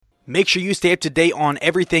Make sure you stay up to date on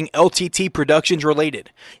everything LTT Productions related.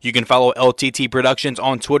 You can follow LTT Productions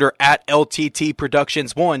on Twitter at LTT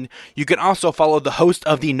Productions1. You can also follow the host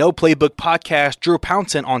of the No Playbook podcast, Drew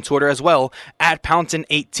Pounton, on Twitter as well, at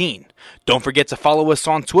Pounton18. Don't forget to follow us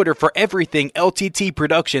on Twitter for everything LTT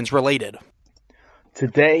Productions related.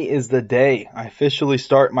 Today is the day I officially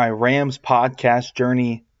start my Rams podcast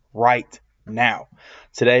journey right now.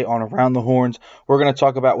 Today on Around the Horns, we're going to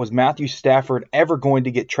talk about, was Matthew Stafford ever going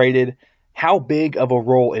to get traded? How big of a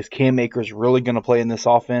role is Cam Akers really going to play in this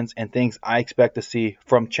offense? And things I expect to see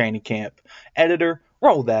from training camp. Editor,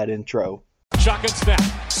 roll that intro. Shotgun snap,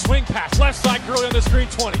 swing pass, left side, Gurley on the screen,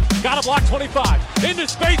 20. Got a block, 25. Into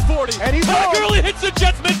space, 40. And he's Todd gone. Gurley hits the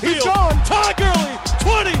Jets midfield. He's gone. Todd Gurley,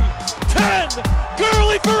 20, 10.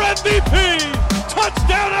 Gurley for MVP.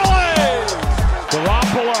 Touchdown, LA.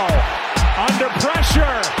 Garoppolo under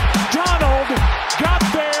pressure. Donald got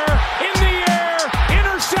there in the air,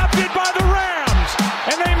 intercepted by the Rams,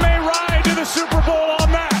 and they may ride to the Super Bowl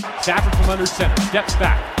on that. Stafford from under center, steps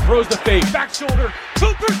back, throws the fade, back shoulder.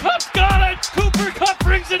 Cooper Kupp's got it. Cooper Kupp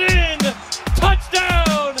brings it in.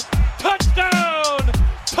 Touchdown, touchdown,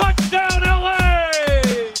 touchdown, LA.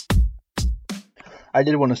 I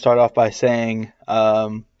did want to start off by saying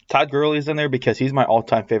Todd Gurley is in there because he's my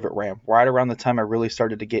all-time favorite Ram. Right around the time I really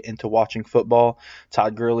started to get into watching football,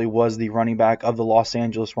 Todd Gurley was the running back of the Los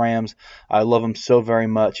Angeles Rams. I love him so very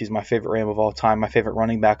much. He's my favorite Ram of all time, my favorite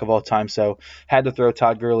running back of all time. So had to throw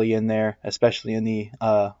Todd Gurley in there, especially in the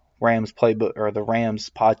Rams playbook or the Rams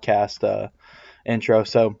podcast intro.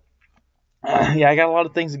 So yeah, I got a lot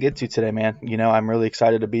of things to get to today, man. You know, I'm really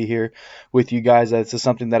excited to be here with you guys. This is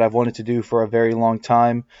something that I've wanted to do for a very long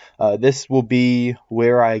time. This will be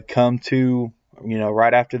where I come to, you know,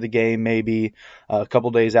 right after the game, maybe a couple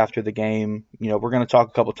days after the game. You know, we're going to talk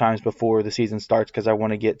a couple times before the season starts because I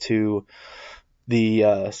want to get to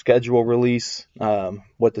the schedule release,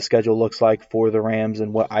 what the schedule looks like for the Rams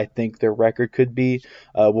and what I think their record could be.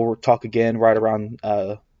 We'll talk again right around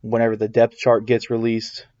whenever the depth chart gets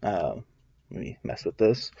released. Let me mess with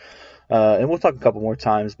this. And we'll talk a couple more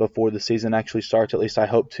times before the season actually starts. At least I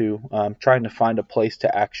hope to. Trying to find a place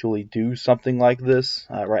to actually do something like this.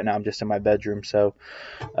 Right now I'm just in my bedroom. So,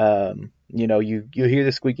 you know, you hear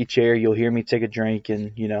the squeaky chair. You'll hear me take a drink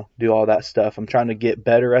and, you know, do all that stuff. I'm trying to get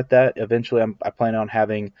better at that. Eventually I plan on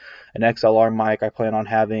having an XLR mic. I plan on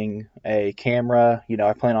having a camera. You know,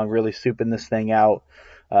 I plan on really souping this thing out,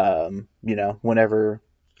 you know, whenever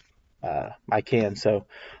I can. So,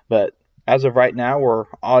 but as of right now, we're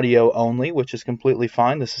audio only, which is completely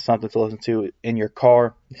fine. This is something to listen to in your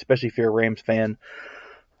car, especially if you're a Rams fan.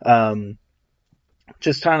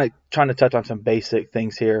 Just trying to touch on some basic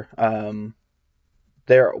things here.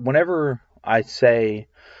 Whenever I say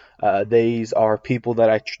these are people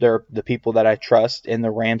that they're the people that I trust in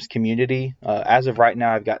the Rams community. As of right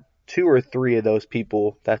now, I've got 2 or 3 of those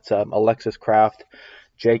people. That's Alexis Kraft,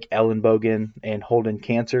 Jake Ellenbogen, and Holden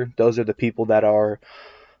Cancer. Those are the people that are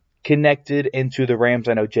connected into the Rams.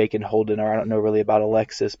 I know Jake and Holden are. I don't know really about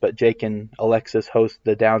Alexis, but Jake and Alexis host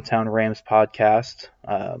the Downtown Rams podcast.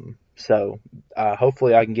 So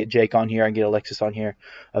hopefully I can get Jake on here. I can get Alexis on here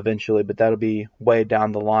eventually, but that'll be way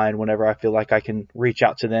down the line whenever I feel like I can reach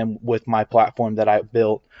out to them with my platform that I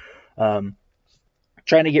built. Trying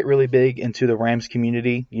to get really big into the Rams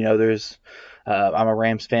community. You know, I'm a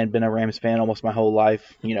Rams fan, been a Rams fan almost my whole life.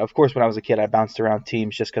 You know, of course, when I was a kid, I bounced around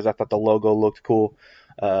teams just because I thought the logo looked cool.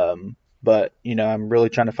 But, you know, I'm really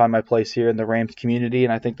trying to find my place here in the Rams community,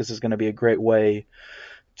 and I think this is going to be a great way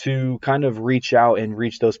to kind of reach out and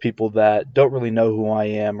reach those people that don't really know who I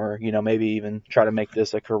am, or, you know, maybe even try to make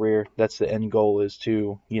this a career. That's the end goal, is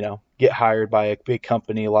to, you know, get hired by a big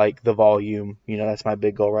company like The Volume. You know, that's my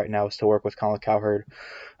big goal right now, is to work with Colin Cowherd,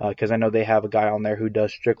 because I know they have a guy on there who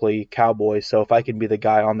does strictly Cowboys. So if I can be the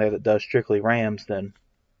guy on there that does strictly Rams, then,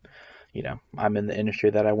 you know, I'm in the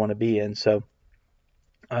industry that I want to be in. So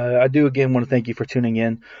I do again want to thank you for tuning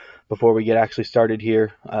in before we get actually started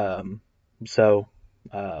here.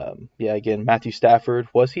 Yeah, again, Matthew Stafford,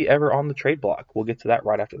 was he ever on the trade block? We'll get to that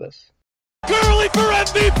right after this. Gurley for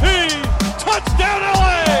MVP. Touchdown,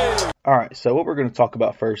 LA. All right, so what we're going to talk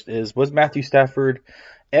about first is, was Matthew Stafford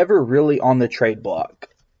ever really on the trade block?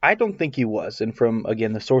 I don't think he was. And from,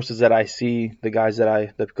 again, the sources that I see,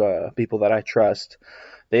 the people that I trust,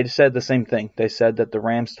 they said the same thing. They said that the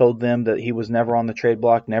Rams told them that he was never on the trade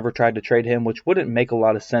block, never tried to trade him, which wouldn't make a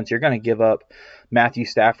lot of sense. You're going to give up Matthew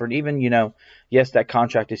Stafford. Even, you know, yes, that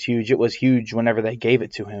contract is huge. It was huge whenever they gave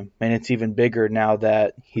it to him. And it's even bigger now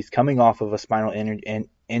that he's coming off of a spinal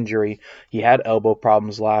injury. He had elbow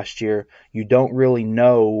problems last year. You don't really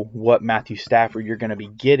know what Matthew Stafford you're going to be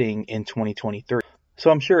getting in 2023. So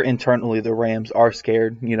I'm sure internally the Rams are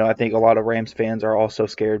scared. I think a lot of Rams fans are also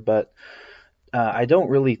scared, but I don't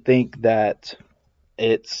really think that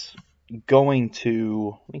it's going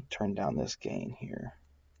to. Let me turn down this gain here.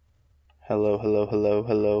 Hello, hello, hello,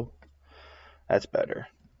 hello. That's better.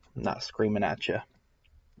 I'm not screaming at you.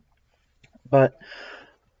 But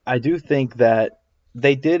I do think that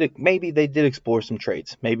maybe they did explore some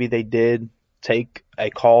trades. Maybe they did take a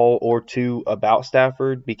call or two about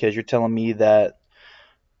Stafford, because you're telling me that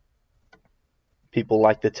people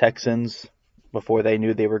like the Texans, before they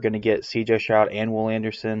knew they were going to get C.J. Stroud and Will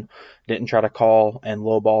Anderson, didn't try to call and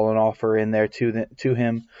lowball an offer in there to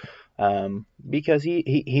him, because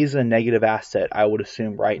he's a negative asset, I would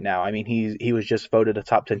assume, right now. I mean, he was just voted a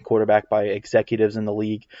top 10 quarterback by executives in the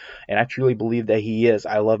league, and I truly believe that he is.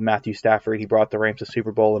 I love Matthew Stafford. He brought the Rams to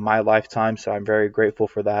Super Bowl in my lifetime, so I'm very grateful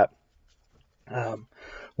for that.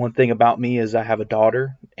 One thing about me is I have a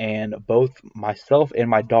daughter, and both myself and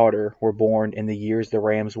my daughter were born in the years the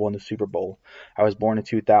Rams won the Super Bowl. I was born in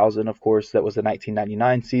 2000, of course. That was the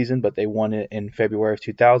 1999 season, but they won it in February of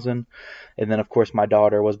 2000. And then, of course, my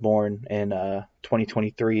daughter was born in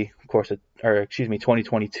 2023, of course,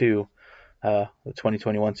 2022, the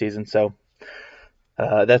 2021 season. So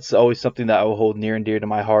that's always something that I will hold near and dear to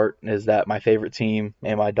my heart, is that my favorite team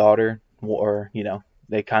and my daughter, or,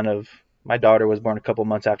 my daughter was born a couple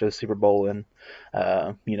months after the Super Bowl, and,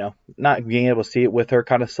 not being able to see it with her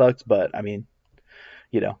kind of sucks, but I mean,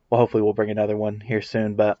 hopefully we'll bring another one here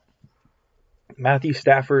soon. But Matthew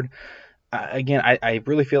Stafford, again, I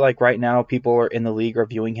really feel like right now people are in the league are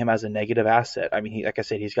viewing him as a negative asset. I mean, like I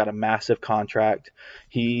said, he's got a massive contract.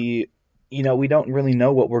 We don't really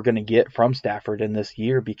know what we're going to get from Stafford in this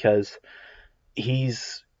year, because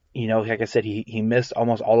he's, like I said, he missed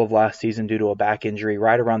almost all of last season due to a back injury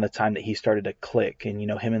right around the time that he started to click. And,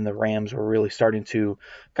 him and the Rams were really starting to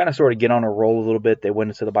sort of get on a roll a little bit. They went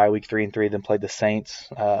into the bye week 3-3, then played the Saints.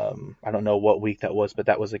 I don't know what week that was, but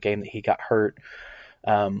that was a game that he got hurt.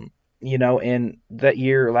 And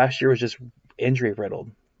last year was just injury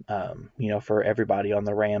riddled, for everybody on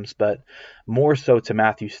the Rams, but more so to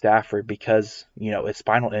Matthew Stafford, because, his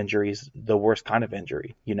spinal injury is the worst kind of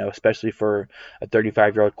injury, especially for a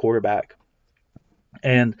 35-year-old quarterback.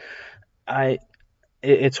 And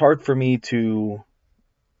it's hard for me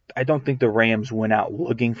I don't think the Rams went out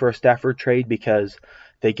looking for a Stafford trade, because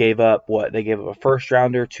they gave up a first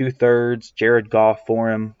rounder, 2/3, Jared Goff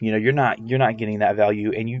for him. You're not getting that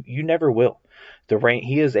value, and you never will.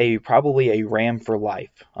 He is probably a Ram for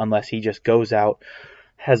life, unless he just goes out,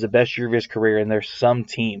 has the best year of his career, and there's some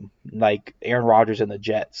team like Aaron Rodgers and the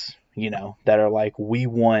Jets, that are like, we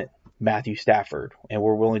want Matthew Stafford and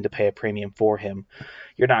we're willing to pay a premium for him.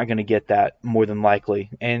 You're not going to get that, more than likely,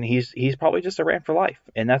 and he's probably just a Ram for life,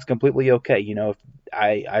 and that's completely okay.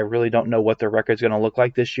 I really don't know what their record's going to look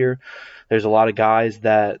like this year. There's a lot of guys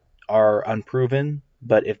that are unproven,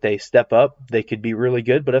 but if they step up, they could be really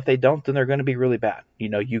good. But if they don't, then they're going to be really bad.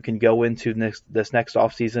 You can go into this next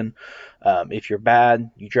offseason. If you're bad,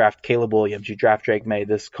 you draft Caleb Williams, you draft Drake May.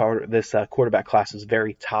 This quarterback class is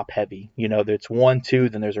very top heavy. It's 1, 2,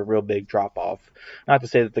 then there's a real big drop off. Not to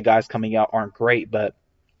say that the guys coming out aren't great, but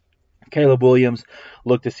Caleb Williams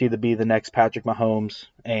looked to be the next Patrick Mahomes,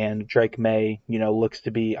 and Drake May, looks to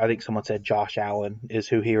be, I think someone said Josh Allen is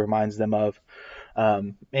who he reminds them of.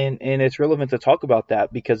 And it's relevant to talk about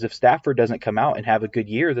that, because if Stafford doesn't come out and have a good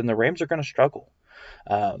year, then the Rams are going to struggle.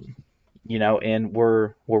 And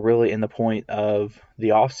we're really in the point of the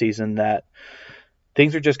offseason that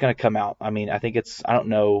things are just going to come out. I mean, I think I don't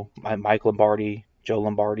know, Mike Lombardi, Joe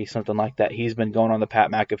Lombardi, something like that. He's been going on the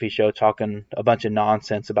Pat McAfee show talking a bunch of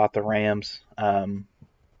nonsense about the Rams.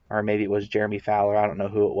 Or maybe it was Jeremy Fowler. I don't know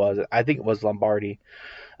who it was. I think it was Lombardi.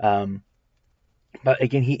 But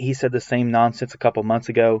again, he said the same nonsense a couple months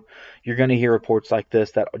ago. You're going to hear reports like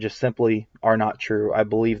this that just simply are not true. I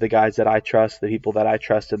believe the guys that I trust, the people that I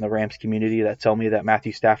trust in the Rams community, that tell me that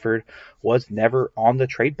Matthew Stafford was never on the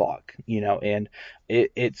trade block, and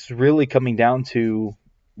it's really coming down to,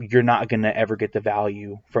 you're not going to ever get the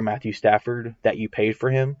value from Matthew Stafford that you paid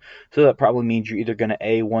for him. So that probably means you're either going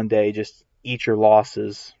to one day just eat your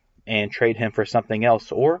losses and trade him for something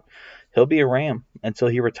else, or he'll be a Ram until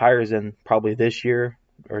he retires in probably this year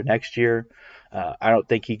or next year. I don't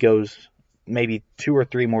think he goes maybe 2 or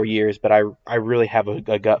 3 more years, but I really have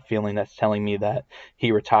a gut feeling that's telling me that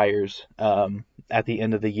he retires at the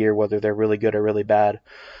end of the year, whether they're really good or really bad.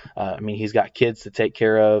 I mean, he's got kids to take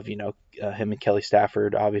care of. Him and Kelly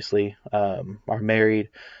Stafford obviously are married,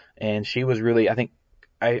 and she was really, I think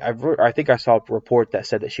I saw a report that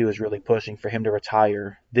said that she was really pushing for him to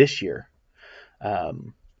retire this year.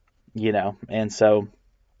 And so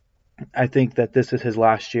I think that this is his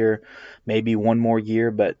last year, maybe one more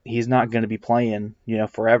year, but he's not going to be playing,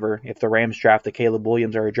 forever. If the Rams draft a Caleb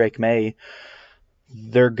Williams or a Drake May,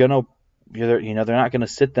 they're going to, they're not going to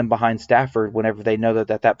sit them behind Stafford whenever they know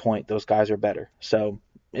that at that point those guys are better. So,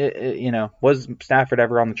 was Stafford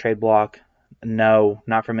ever on the trade block? No,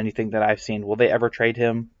 not from anything that I've seen. Will they ever trade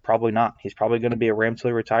him? Probably not. He's probably going to be a Ram till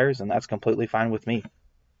he retires, and that's completely fine with me.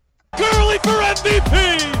 Gurley for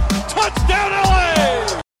MVP! Touchdown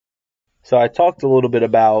LA! So I talked a little bit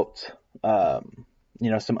about,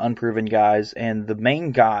 some unproven guys, and the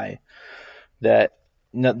main guy that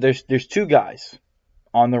there's two guys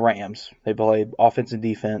on the Rams. They play offense and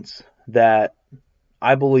defense that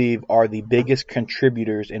I believe are the biggest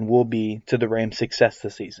contributors and will be to the Rams' success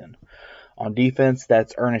this season. On defense,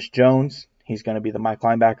 that's Ernest Jones. He's going to be the Mike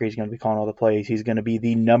linebacker. He's going to be calling all the plays. He's going to be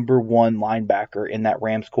the number one linebacker in that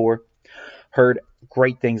Rams core. Heard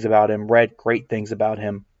great things about him. Read great things about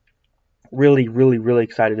him. Really, really, really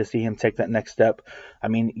excited to see him take that next step. I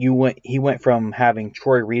mean, he went from having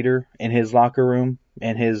Troy Reader in his locker room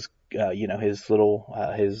and his as a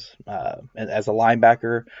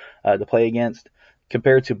linebacker to play against,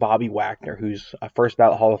 compared to Bobby Wagner, who's a first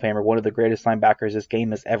ballot Hall of Famer, one of the greatest linebackers this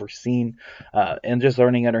game has ever seen. And just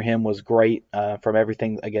learning under him was great from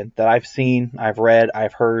everything, again, that I've seen, I've read,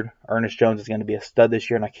 I've heard. Ernest Jones is going to be a stud this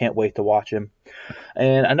year, and I can't wait to watch him.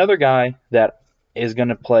 And another guy that is going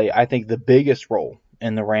to play, I think, the biggest role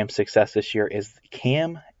in the Rams' success this year is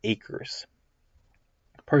Cam Akers.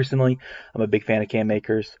 Personally, I'm a big fan of Cam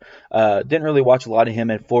Akers. Didn't really watch a lot of him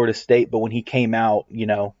in Florida State, but when he came out,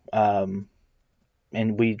 and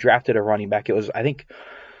we drafted a running back, it was, I think,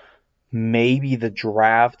 maybe the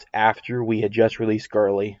draft after we had just released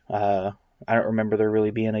Gurley. I don't remember there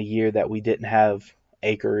really being a year that we didn't have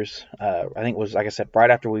Akers. I think it was, like I said,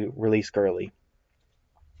 right after we released Gurley.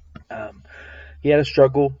 He had a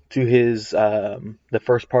struggle to his the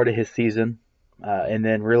first part of his season, and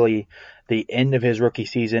then really the end of his rookie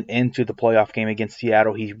season into the playoff game against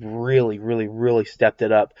Seattle. He really, really, really stepped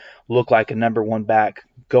it up, looked like a number one back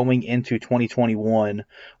going into 2021,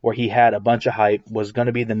 where he had a bunch of hype, was going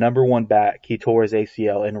to be the number one back. He tore his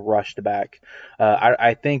ACL and rushed back.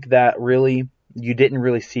 I think that really you didn't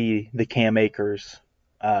really see the Cam Akers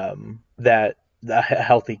that the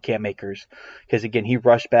healthy Cam Akers, because again, he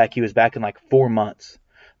rushed back. He was back in like 4 months,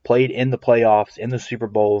 played in the playoffs, in the Super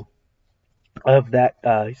Bowl of that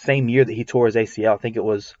same year that he tore his ACL. I think it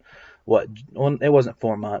was it wasn't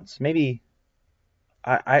 4 months, maybe.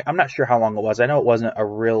 I'm not sure how long it was. I know it wasn't a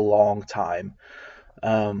real long time,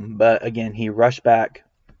 but again, he rushed back,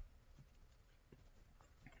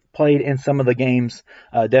 played in some of the games,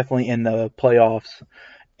 definitely in the playoffs.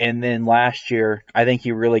 And then last year, I think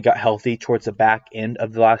he really got healthy towards the back end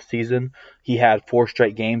of the last season. He had 4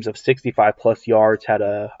 straight games of 65-plus yards, had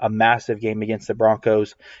a massive game against the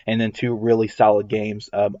Broncos, and then 2 really solid games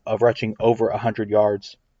of rushing over 100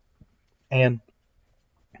 yards. And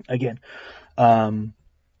again,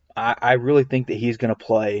 I really think that he's going to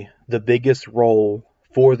play the biggest role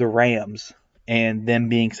for the Rams and them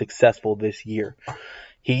being successful this year.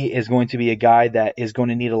 He is going to be a guy that is going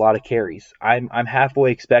to need a lot of carries. I'm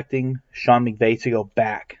halfway expecting Sean McVay to go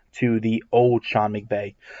back to the old Sean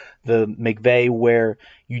McVay, the McVay where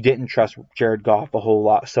you didn't trust Jared Goff a whole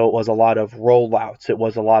lot. So it was a lot of rollouts. It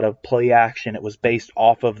was a lot of play action. It was based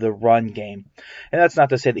off of the run game. And that's not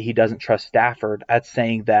to say that he doesn't trust Stafford. That's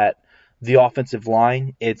saying that the offensive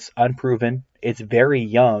line, it's unproven. It's very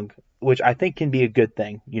young, which I think can be a good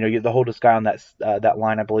thing. The oldest guy on that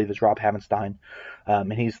line, I believe, is Rob Havenstein.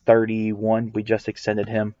 And he's 31. We just extended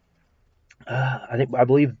him. I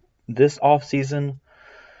believe this offseason,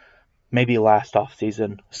 maybe last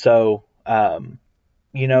offseason. So, that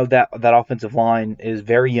offensive line is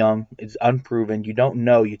very young. It's unproven. You don't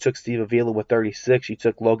know. You took Steve Avila with 36. You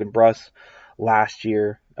took Logan Bruss last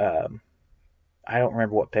year. I don't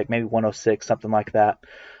remember what pick, maybe 106, something like that.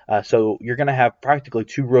 So you're going to have practically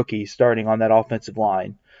 2 rookies starting on that offensive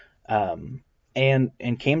line.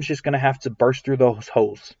 And Cam's just going to have to burst through those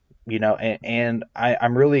holes, and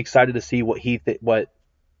I'm really excited to see what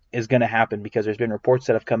is going to happen, because there's been reports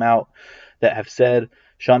that have come out that have said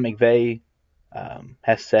Sean McVay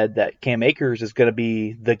has said that Cam Akers is going to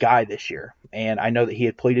be the guy this year. And I know that he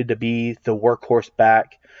had pleaded to be the workhorse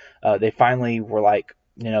back. They finally were like,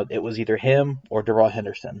 it was either him or Darrell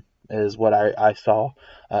Henderson is what I saw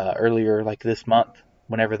earlier, like this month,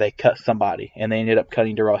 whenever they cut somebody, and they ended up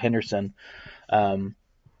cutting Darrell Henderson. And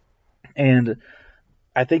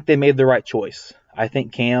I think they made the right choice. I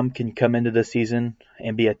think Cam can come into this season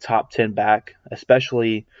and be a top 10 back,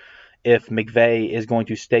 especially if McVay is going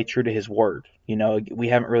to stay true to his word. We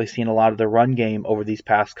haven't really seen a lot of the run game over these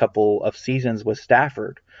past couple of seasons with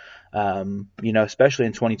Stafford. Especially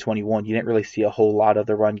in 2021, you didn't really see a whole lot of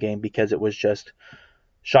the run game because it was just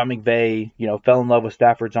Sean McVay, fell in love with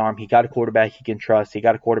Stafford's arm. He got a quarterback he can trust. He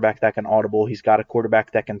got a quarterback that can audible. He's got a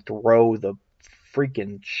quarterback that can throw the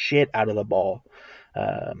freaking shit out of the ball.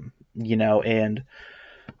 And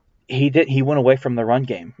he went away from the run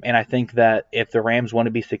game. And I think that if the Rams want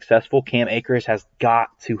to be successful, Cam Akers has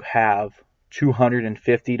got to have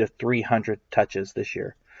 250 to 300 touches this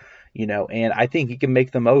year. And I think he can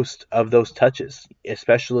make the most of those touches,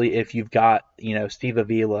 especially if you've got, Steve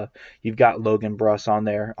Avila, you've got Logan Bruss on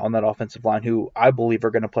there on that offensive line, who I believe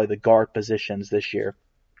are going to play the guard positions this year.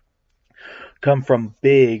 Come from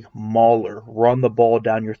big mauler, run the ball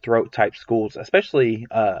down your throat type schools, especially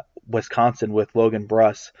Wisconsin with Logan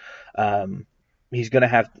Bruss. He's going to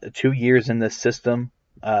have 2 years in this system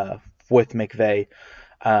with McVay.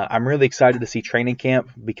 I'm really excited to see training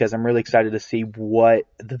camp because I'm really excited to see what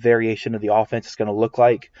the variation of the offense is going to look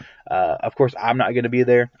like. Of course, I'm not going to be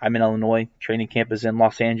there. I'm in Illinois. Training camp is in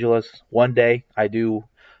Los Angeles. One day, I do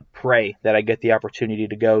pray that I get the opportunity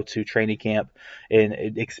to go to training camp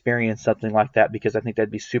and experience something like that because I think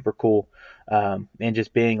that'd be super cool. And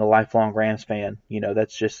just being a lifelong Rams fan,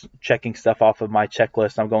 that's just checking stuff off of my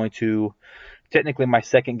checklist. I'm going to technically my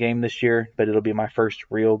second game this year, but it'll be my first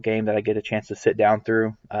real game that I get a chance to sit down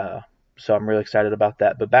through. So I'm really excited about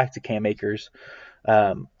that. But back to Cam Akers.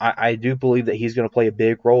 I do believe that he's going to play a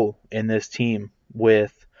big role in this team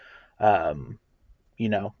with,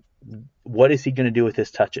 what is he going to do with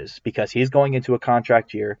his touches? Because he's going into a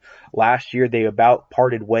contract year. Last year, they about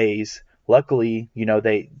parted ways. Luckily,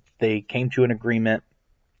 they came to an agreement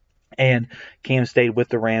and Cam stayed with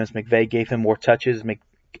the Rams. McVay gave him more touches.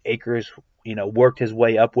 Akers worked his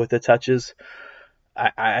way up with the touches.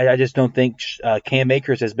 I just don't think Cam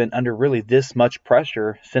Akers has been under really this much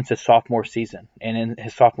pressure since his sophomore season. And in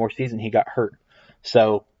his sophomore season, he got hurt.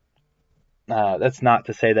 So that's not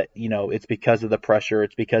to say that, it's because of the pressure,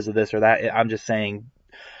 it's because of this or that. I'm just saying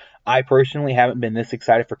I personally haven't been this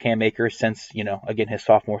excited for Cam Akers since, again, his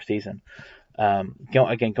sophomore season.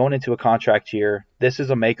 Going into a contract year, this is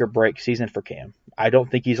a make or break season for Cam. I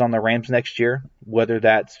don't think he's on the Rams next year, whether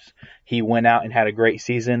that's he went out and had a great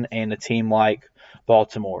season and a team like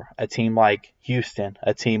Baltimore, a team like Houston,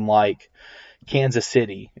 a team like Kansas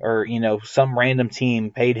City, or, some random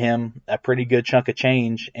team paid him a pretty good chunk of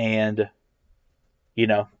change and,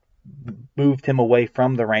 moved him away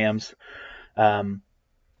from the Rams.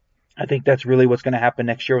 I think that's really what's going to happen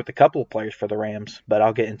next year with a couple of players for the Rams, but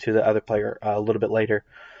I'll get into the other player a little bit later.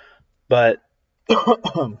 But,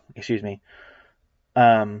 excuse me.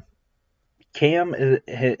 Cam is,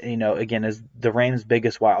 is the Rams'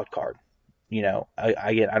 biggest wild card.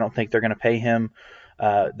 I don't think they're going to pay him.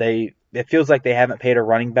 It feels like they haven't paid a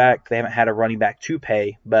running back. They haven't had a running back to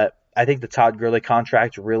pay, but I think the Todd Gurley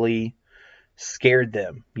contract really scared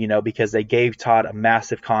them, because they gave Todd a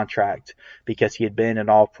massive contract because he had been an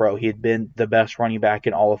all-pro. He had been the best running back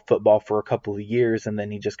in all of football for a couple of years, and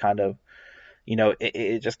then he just kind of,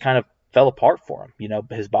 it just kind of fell apart for him.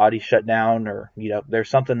 His body shut down, or, there's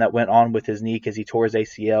something that went on with his knee because he tore his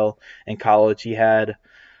ACL in college. He had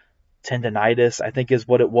tendonitis, I think is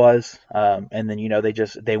what it was. And then,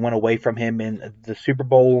 they went away from him in the Super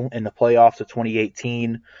Bowl, in the playoffs of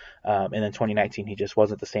 2018. And then 2019, he just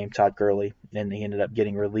wasn't the same Todd Gurley, and he ended up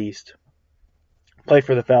getting released. Played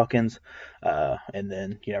for the Falcons, and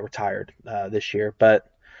then, retired this year. But,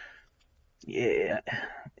 yeah,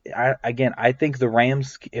 I think the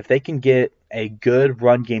Rams, if they can get a good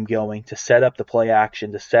run game going to set up the play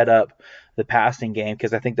action, to set up the passing game,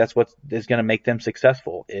 because I think that's what is going to make them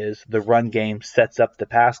successful, is the run game sets up the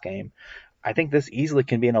pass game. I think this easily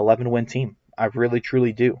can be an 11-win team. I really,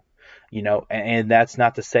 truly do. And that's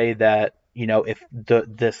not to say that, if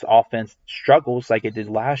this offense struggles like it did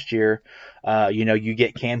last year, you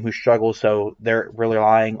get Cam who struggles, so they're really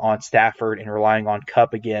relying on Stafford and relying on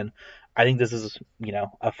Kupp again. I think this is,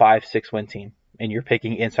 a 5-6 win team, and you're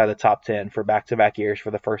picking inside the top 10 for back-to-back years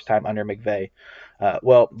for the first time under McVay.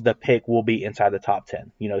 The pick will be inside the top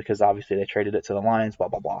 10, because obviously they traded it to the Lions, blah,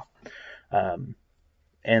 blah, blah.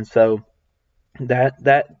 And so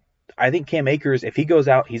that I think Cam Akers, if he goes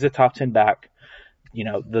out, he's a top 10 back.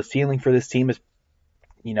 The ceiling for this team is,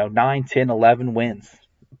 9, 10, 11 wins.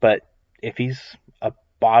 But if he's a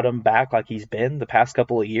bottom back like he's been the past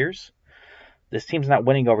couple of years, this team's not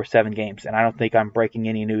winning over 7 games. And I don't think I'm breaking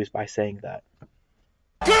any news by saying that.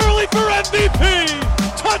 Gurley for MVP!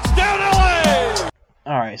 Touchdown LA!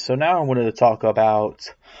 All right, so now I wanted to talk about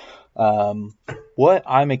what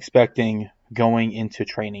I'm expecting going into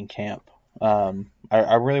training camp. I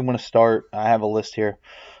really want to start. I have a list here.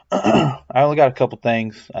 I only got a couple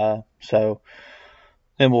things, so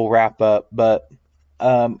then we'll wrap up. But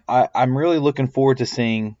I'm really looking forward to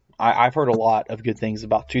seeing. I've heard a lot of good things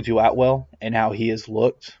about Tutu Atwell and how he has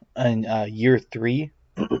looked in year 3.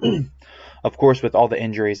 Of course, with all the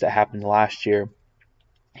injuries that happened last year,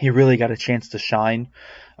 he really got a chance to shine.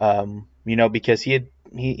 Because he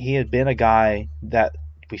had been a guy that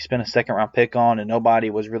we spent a second round pick on, and nobody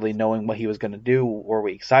was really knowing what he was going to do. Were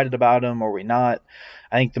we excited about him? Or were we not?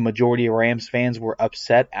 I think the majority of Rams fans were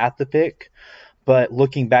upset at the pick, but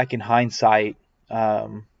looking back in hindsight,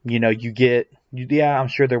 I'm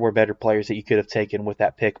sure there were better players that you could have taken with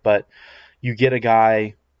that pick, but you get a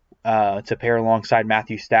guy to pair alongside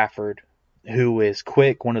Matthew Stafford, who is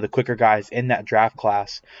quick, one of the quicker guys in that draft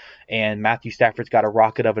class. And Matthew Stafford's got a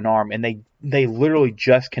rocket of an arm, and they literally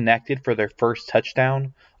just connected for their first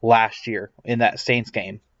touchdown last year in that Saints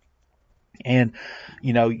game. And,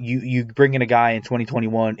 you bring in a guy in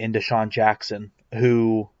 2021 in Deshaun Jackson,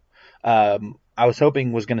 who I was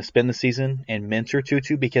hoping was going to spend the season and mentor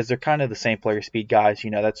Tutu, because they're kind of the same player speed guys.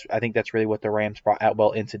 I think that's really what the Rams brought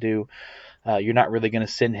Atwell in to do. You're not really going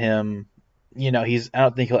to send him. I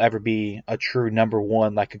don't think he'll ever be a true number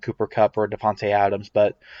one like a Cooper Kupp or a Devontae Adams,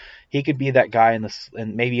 but he could be that guy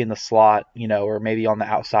maybe in the slot, or maybe on the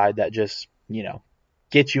outside that just,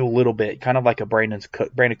 gets you a little bit, kind of like a Brandon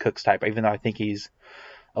Cooks type, even though I think he's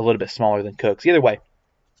a little bit smaller than Cooks. Either way,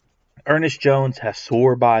 Ernest Jones has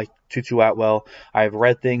soared by Tutu Atwell. I've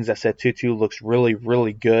read things that said Tutu looks really,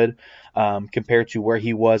 really good compared to where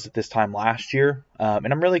he was at this time last year.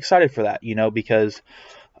 And I'm really excited for that, because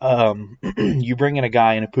you bring in a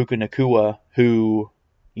guy in Puka Nacua who,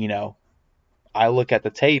 I look at the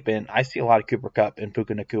tape and I see a lot of Cooper Kupp in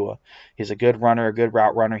Puka Nacua. He's a good runner, a good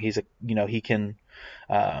route runner. He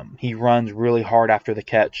runs really hard after the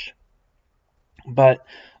catch. But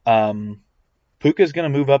Puka's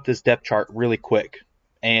going to move up this depth chart really quick.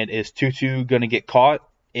 And is Tutu going to get caught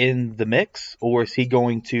in the mix, or is he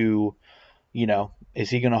going to,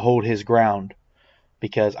 hold his ground?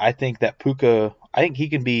 Because I think that Puka, he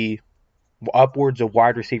can be upwards of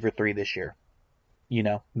wide receiver 3 this year.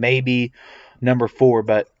 Maybe number 4,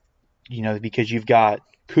 but, because you've got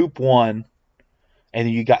Coop 1 and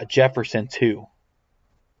then you got Jefferson 2,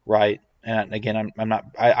 right? And again,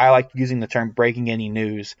 I like using the term breaking any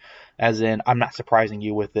news, as in I'm not surprising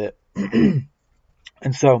you with it.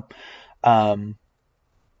 And so,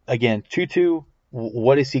 again, Tutu,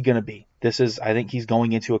 what is he going to be? I think he's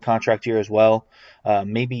going into a contract year as well.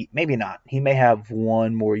 Maybe not. He may have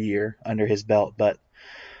one more year under his belt, but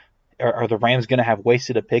are the Rams going to have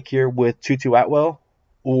wasted a pick here with Tutu Atwell?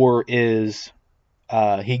 Or is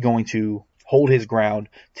he going to hold his ground,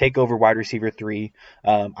 take over wide receiver 3?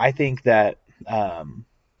 I think that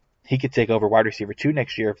he could take over wide receiver 2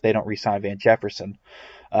 next year if they don't re-sign Van Jefferson.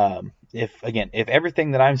 If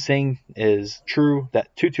everything that I'm saying is true,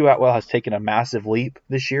 that Tutu Atwell has taken a massive leap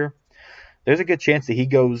this year, there's a good chance that he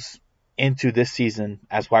goes into this season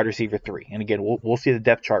as wide receiver 3. And again, we'll see the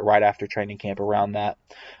depth chart right after training camp around that,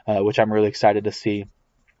 which I'm really excited to see.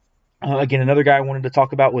 Again, another guy I wanted to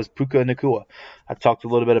talk about was Puka Nacua. I talked a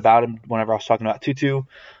little bit about him whenever I was talking about Tutu.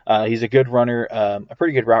 He's a good runner, a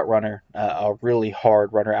pretty good route runner, a really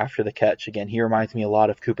hard runner after the catch. Again, he reminds me a lot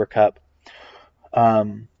of Cooper Kupp.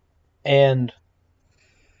 And,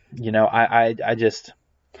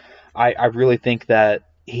 I really think that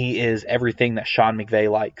he is everything that Sean McVay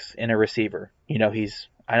likes in a receiver.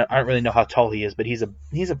 I don't really know how tall he is, but he's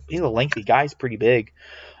a lengthy guy. He's pretty big.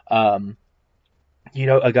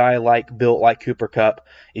 A guy built like Cooper Kupp,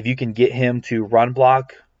 if you can get him to run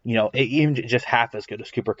block, even just half as good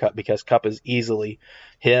as Cooper Kupp, because Kupp is easily,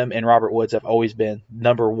 him and Robert Woods have always been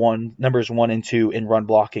numbers 1 and 2 in run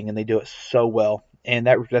blocking, and they do it so well. And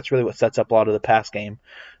that's really what sets up a lot of the pass game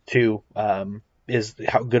too, is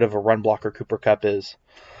how good of a run blocker Cooper Kupp is.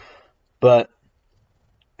 But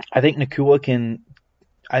I think Nacua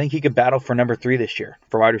he could battle for number 3 this year,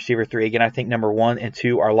 for wide receiver 3. Again, I think number 1 and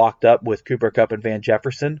 2 are locked up with Cooper Kupp and Van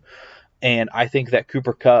Jefferson. And I think that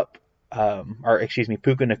Puka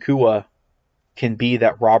Nacua can be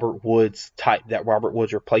that Robert Woods type, that Robert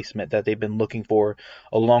Woods replacement that they've been looking for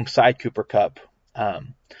alongside Cooper Kupp.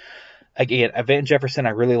 Again, Van Jefferson, I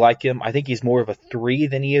really like him. I think he's more of a 3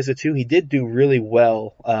 than he is a 2. He did do really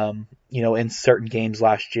well, in certain games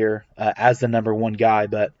last year as the number 1 guy,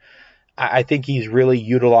 but I think he's really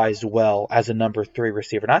utilized well as a number 3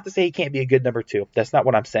 receiver. Not to say he can't be a good number 2. That's not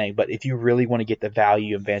what I'm saying. But if you really want to get the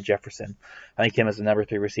value in Van Jefferson, I think him as a number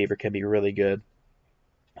 3 receiver can be really good.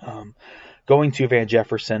 Going to Van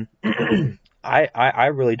Jefferson, I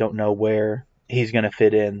really don't know where he's going to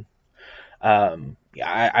fit in.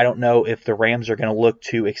 I don't know if the Rams are going to look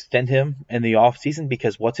to extend him in the offseason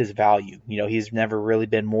because what's his value? He's never really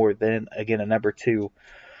been more than, again, a number 2.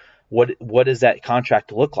 What does that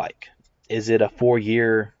contract look like? Is it a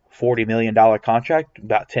 4-year, $40 million contract,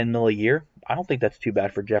 about $10 million a year? I don't think that's too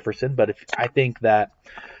bad for Jefferson, but I think that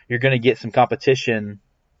you're going to get some competition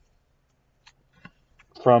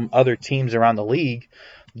from other teams around the league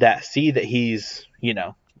that see that he's,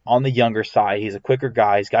 on the younger side. He's a quicker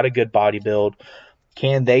guy. He's got a good body build.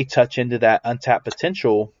 Can they touch into that untapped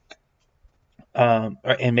potential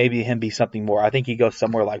and maybe him be something more? I think he goes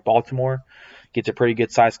somewhere like Baltimore, gets a pretty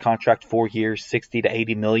good sized contract, 4 years, 60 to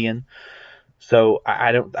 80 million. So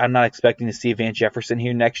I'm not expecting to see Van Jefferson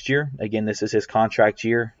here next year. Again, this is his contract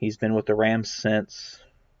year. He's been with the Rams since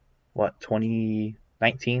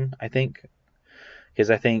 2019, I think.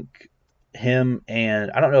 Because I think him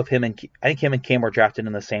and Cam were drafted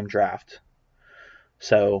in the same draft.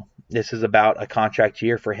 So this is about a contract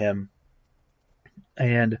year for him.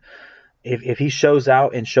 And if he shows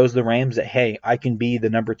out and shows the Rams that, hey, I can be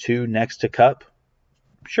the number 2 next to Kupp,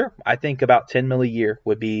 sure. I think about $10 million a year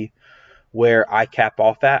would be where I cap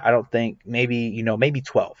off at. I don't think maybe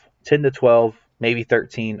 12, 10 to 12, maybe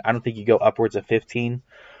 13. I don't think you go upwards of 15.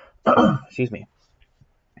 Excuse me.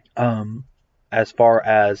 As far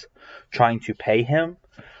as trying to pay him,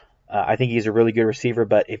 I think he's a really good receiver,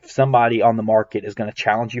 but if somebody on the market is going to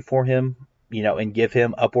challenge you for him, and give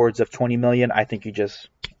him upwards of $20 million, I think you just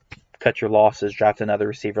cut your losses, draft another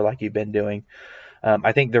receiver like you've been doing.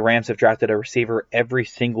 I think the Rams have drafted a receiver every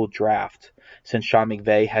single draft since Sean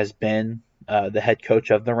McVay has been the head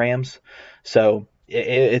coach of the Rams. So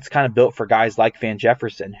it's kind of built for guys like Van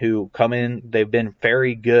Jefferson who come in, they've been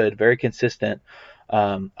very good, very consistent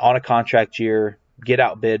on a contract year, get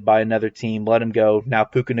outbid by another team, let him go. Now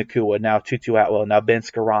Puka Nacua, now Tutu Atwell, now Ben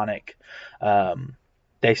Skoranek.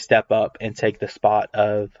 They step up and take the spot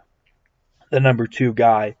of the number 2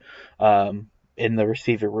 guy in the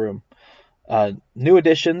receiver room. New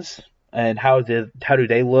additions and how do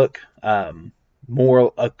they look?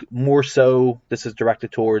 More so, this is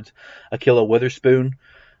directed towards Ahkello Witherspoon.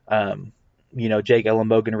 Jake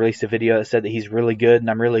Ellenbogen released a video that said that he's really good, and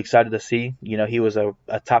I'm really excited to see. He was a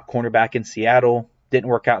top cornerback in Seattle, didn't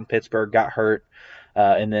work out in Pittsburgh, got hurt,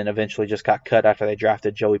 and then eventually just got cut after they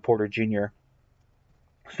drafted Joey Porter Jr.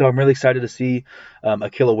 So I'm really excited to see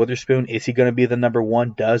Ahkello Witherspoon. Is he going to be the number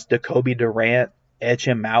 1? Does Jacoby Durant edge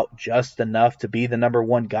him out just enough to be the number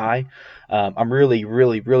 1 guy? I'm really,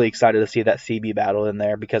 really, really excited to see that CB battle in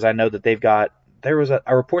there because I know that there was a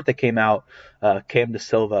report that came out, Cam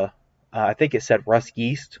DeSilva, I think it said Russ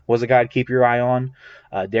Yeast was a guy to keep your eye on.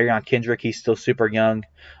 Darion Kendrick, he's still super young.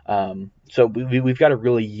 So we've got a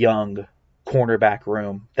really young cornerback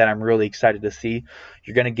room that I'm really excited to see.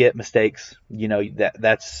 You're going to get mistakes.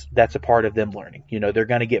 That's a part of them learning. They're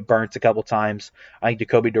going to get burnt a couple times. I think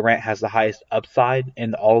Jacoby Durant has the highest upside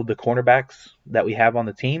in all of the cornerbacks that we have on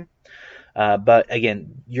the team. But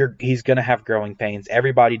again, he's going to have growing pains.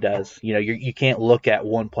 Everybody does. You can't look at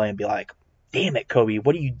one play and be like, damn it, Kobe,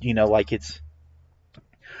 what do you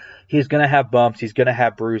he's going to have bumps. He's going to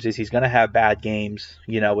have bruises. He's going to have bad games,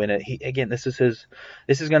 this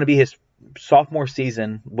is going to be his sophomore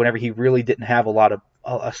season whenever he really didn't have a lot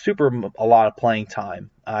of playing time.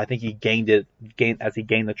 I think he gained as he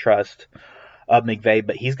gained the trust of McVay,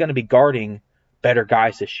 but he's going to be guarding better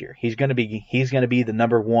guys this year. He's going to be the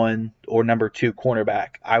number 1 or number 2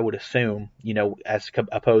 cornerback, I would assume, as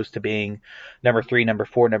opposed to being number 3, number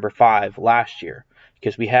 4, number 5 last year,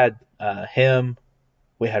 because we had him,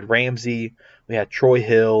 we had Ramsey, we had Troy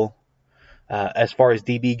Hill. As far as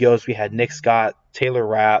DB goes, we had Nick Scott, Taylor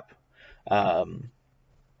Rapp.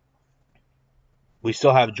 We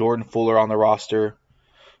still have Jordan Fuller on the roster,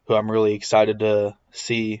 who I'm really excited to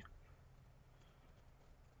see.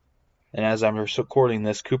 And as I'm recording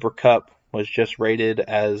this, Cooper Kupp was just rated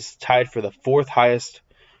as tied for the 4th highest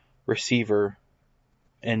receiver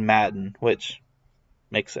in Madden, which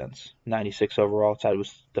makes sense. 96 overall, tied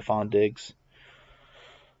with Stephon Diggs.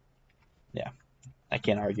 Yeah, I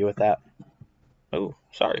can't argue with that. Oh,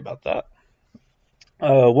 sorry about that.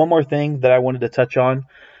 One more thing that I wanted to touch on,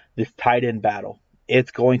 this tight end battle.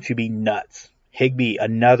 It's going to be nuts. Higbee,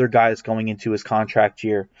 another guy that's going into his contract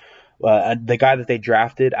year. The guy that they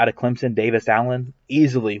drafted out of Clemson, Davis Allen,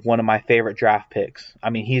 easily one of my favorite draft picks. I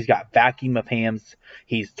mean, he's got vacuum of hands.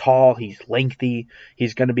 He's tall. He's lengthy.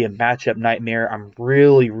 He's going to be a matchup nightmare. I'm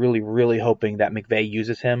really, really, really hoping that McVay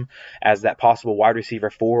uses him as that possible wide receiver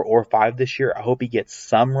 4 or 5 this year. I hope he gets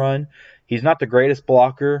some run. He's not the greatest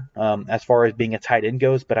blocker as far as being a tight end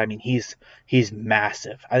goes, but I mean he's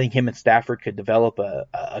massive. I think him and Stafford could develop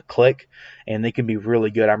a click, and they can be really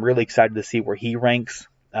good. I'm really excited to see where he ranks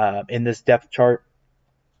in this depth chart.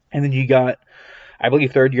 And then you got, I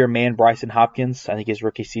believe, third-year man Bryson Hopkins. I think his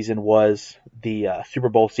rookie season was the Super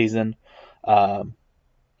Bowl season.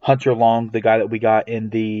 Hunter Long, the guy that we got in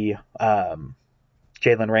the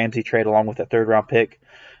Jalen Ramsey trade along with a third-round pick.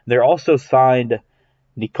 They're also signed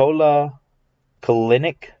Nikola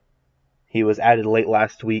Kalinick. He was added late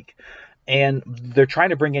last week. And they're trying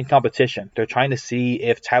to bring in competition. They're trying to see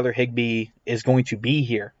if Tyler Higbee is going to be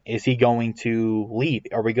here. Is he going to leave?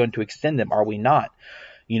 Are we going to extend him? Are we not?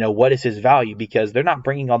 What is his value? Because they're not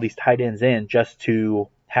bringing all these tight ends in just to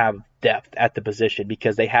have depth at the position,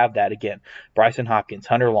 because they have that again. Bryson Hopkins,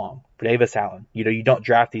 Hunter Long, Davis Allen. You don't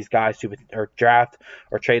draft these guys draft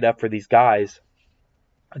or trade up for these guys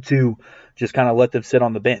to just kind of let them sit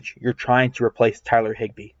on the bench. You're trying to replace Tyler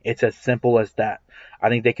Higbee. It's as simple as that. I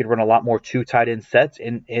think they could run a lot more 2 tight end sets,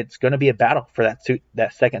 and it's going to be a battle for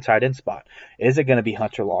that second tight end spot. Is it going to be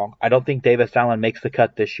Hunter Long? I don't think Davis Allen makes the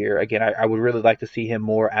cut this year. Again, I would really like to see him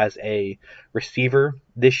more as a receiver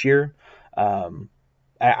this year.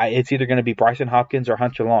 It's either going to be Bryson Hopkins or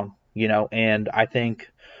Hunter Long, and I think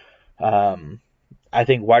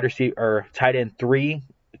wide receiver or tight end 3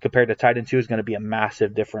 compared to tight end 2 is going to be a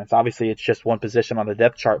massive difference. Obviously, it's just one position on the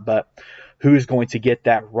depth chart, but who's going to get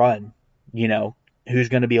that run? Who's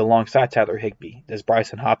going to be alongside Tyler Higbee? Is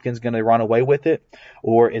Bryson Hopkins going to run away with it?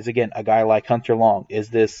 Or is, again, a guy like Hunter Long? Is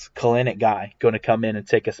this Kalinick guy going to come in and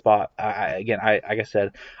take a spot? Like I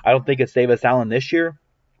said, I don't think it's Davis Allen this year,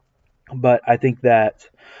 but I think that,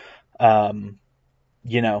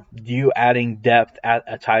 you adding depth at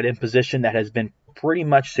a tight end position that has been pretty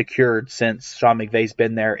much secured since Sean McVay's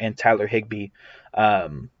been there and Tyler Higbee,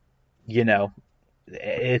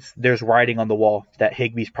 there's writing on the wall that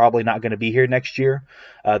Higbee's probably not going to be here next year,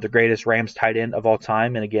 the greatest Rams tight end of all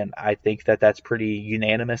time. And again, I think that that's pretty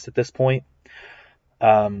unanimous at this point.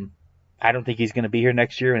 I don't think he's going to be here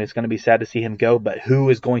next year, and it's going to be sad to see him go, but who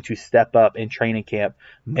is going to step up in training camp,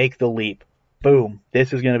 make the leap? Boom,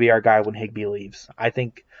 this is going to be our guy when Higbee leaves. I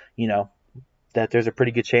think, that there's a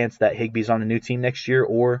pretty good chance that Higbee's on a new team next year,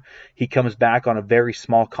 or he comes back on a very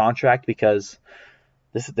small contract, because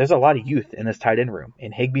there's a lot of youth in this tight end room,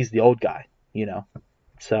 and Higbee's the old guy,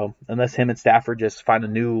 So unless him and Stafford just find a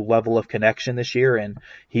new level of connection this year and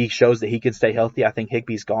he shows that he can stay healthy, I think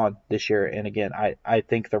Higbee's gone this year. And again, I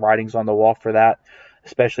think the writing's on the wall for that,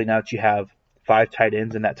 especially now that you have 5 tight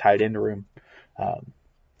ends in that tight end room.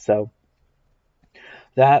 So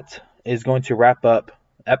that is going to wrap up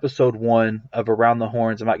episode 1 of Around the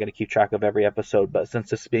Horns. I'm not going to keep track of every episode, but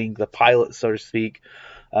since this being the pilot, so to speak,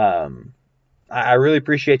 I really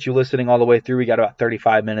appreciate you listening all the way through. We got about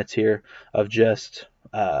 35 minutes here of just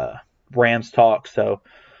Rams talk. So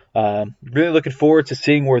really looking forward to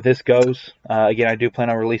seeing where this goes. Again, I do plan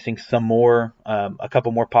on releasing some more, a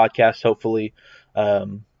couple more podcasts, hopefully,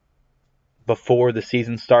 before the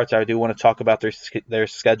season starts. I do want to talk about their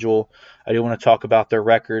schedule. I do want to talk about their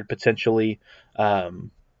record potentially.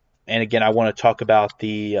 And again, I want to talk about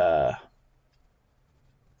the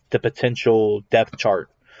potential depth chart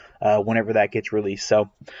whenever that gets released. So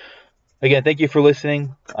again, thank you for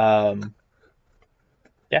listening. I'm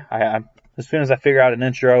as soon as I figure out an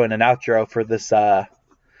intro and an outro for this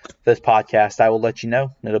podcast, I will let you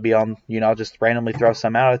know. It'll be on, I'll just randomly throw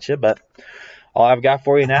some out at you, but all I've got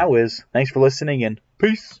for you now is thanks for listening and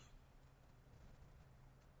peace.